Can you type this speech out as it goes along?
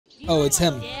Oh, it's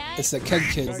him. It's the keg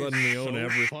kid. All of a sudden we own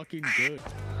every fucking good.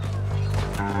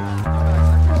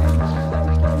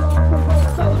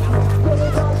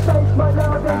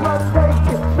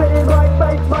 Spinning my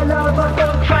face, my love, I've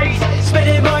gone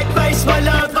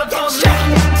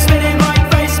spinning my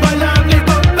face, my love, it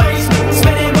won't face.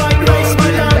 Spinning my face, my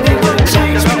love, it won't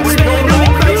change. Spinning my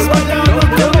face, my love,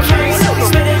 I've gone crazy.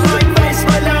 Spinning my face,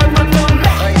 my love, I've gone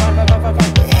mad.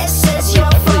 This is your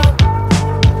fault.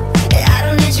 I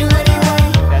don't need you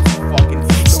anyway. That's fucking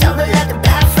Stumble at the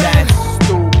bathroom. That's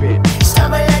stupid.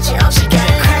 Stumble at your arms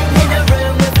again. Crack in the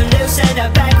room with a loose and a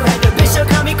backward. The bitch so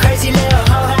call me crazy, little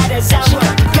hoe had a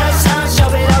soundboard. Gus on, show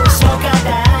it over, smoke out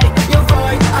the attic. You're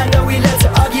right, I know we love to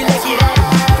argue like it at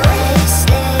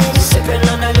wasted. Sipping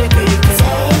on the liquor, you can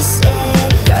taste it.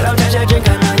 God, don't touch your drink, I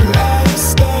know you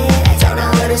wasted. I don't know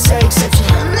what to say except you.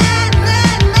 You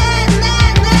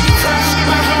crushed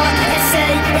my heart and say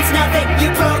it's nothing. You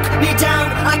broke me down.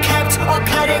 I kept on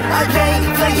cutting. I lay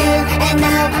for you, and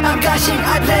now I'm gushing.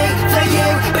 I play for you,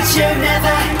 but you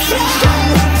never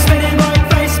came. Spinning my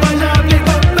face, my love, it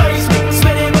won't face me.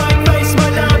 Spinning my face, my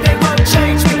love, it won't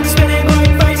change me. Spinning my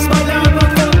face, my love,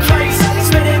 I've gone crazy.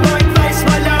 Spinning my face,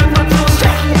 my love, I've gone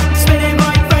straight. Spinning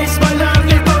my face, my love,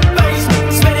 it won't face me.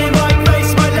 Spinning my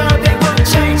face, my love, it won't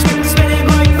change me. Spinning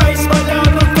my face, my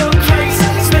love, I've gone crazy.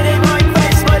 Spinning my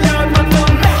face, my love, I've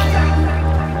gone mad.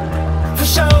 For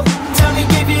sure, tell me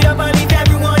give it up, I leave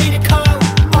everyone in the cold.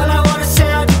 All I wanna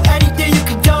say, I'll do anything you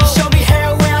can do. Show me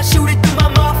hell where I shoot it through my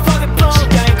motherfucking bone. She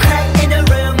got a crack in the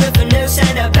room with a noose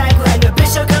and a backward. And the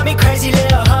bitch so got me crazy,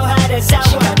 little hoe had a sour.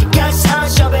 She got the gas on,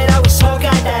 show it out with smoke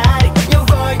out the attic. You're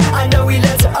right, I know we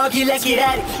love to argue, let's get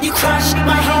at it. You crushed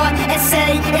my heart and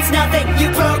say it's nothing. You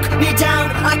broke me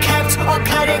down, I kept on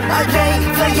cutting. I lay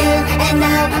for you, and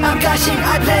now I'm gushing.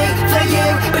 I play for you,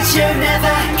 but you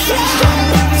never came.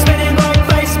 Spinning my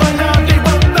face, my love, it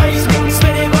won't face me.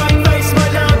 Spinning my face, my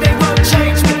love, it won't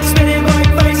change me. Spinning my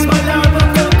face, my love,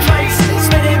 I've gone crazy.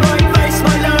 Spinning my face,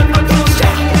 my love, I've gone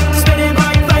straight. Spinning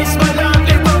my face, my love,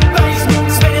 it won't face me.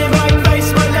 Spinning my face,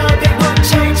 my love, it won't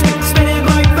change me. Spinning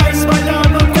my face, my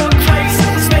love, I've gone crazy.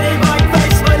 Spinning my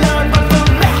face, my love, I've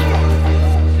gone mad.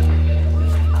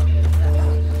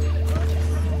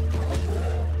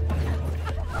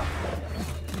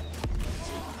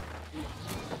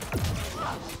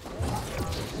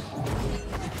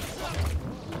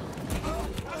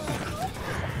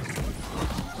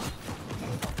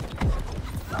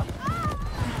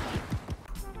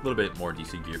 A little bit more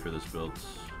decent gear for this build.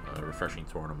 Refreshing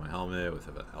torn on my helmet with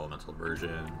an elemental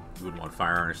version. You wouldn't want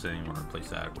fire harnessing, you want to replace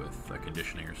that with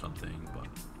conditioning or something, but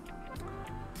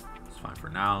it's fine for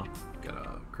now. Got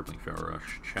a crippling feral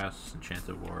rush chest,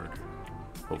 enchanted ward.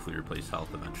 Hopefully replace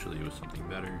health eventually with something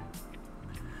better.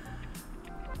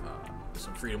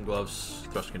 Some freedom gloves,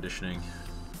 thrust conditioning.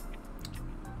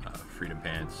 Freedom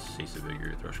pants, haste of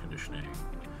vigor, thrust conditioning,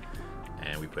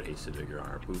 and we put haste of vigor on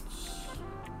our boots.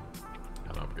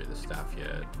 Haven't upgraded the staff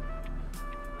yet.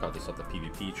 Got this off the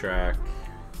PvP track.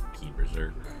 Keen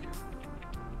Berserk.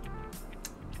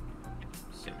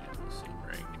 Same ammo, same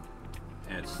ring.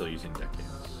 And still using deck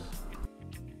hands.